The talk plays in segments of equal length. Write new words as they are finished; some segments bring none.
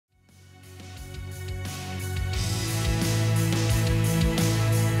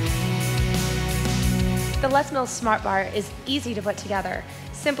The Les Mills Smart Bar is easy to put together.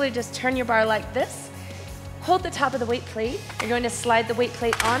 Simply just turn your bar like this, hold the top of the weight plate. You're going to slide the weight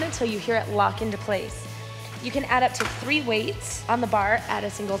plate on until you hear it lock into place. You can add up to 3 weights on the bar at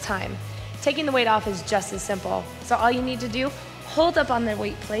a single time. Taking the weight off is just as simple. So all you need to do, hold up on the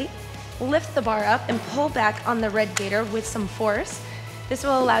weight plate, lift the bar up, and pull back on the red gator with some force. This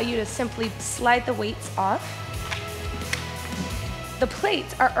will allow you to simply slide the weights off. The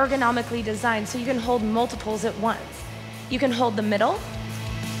plates are ergonomically designed so you can hold multiples at once. You can hold the middle,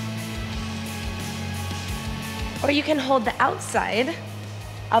 or you can hold the outside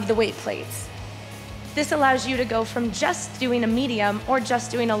of the weight plates. This allows you to go from just doing a medium or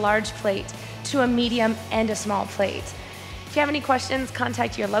just doing a large plate to a medium and a small plate. If you have any questions,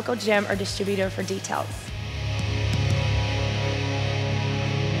 contact your local gym or distributor for details.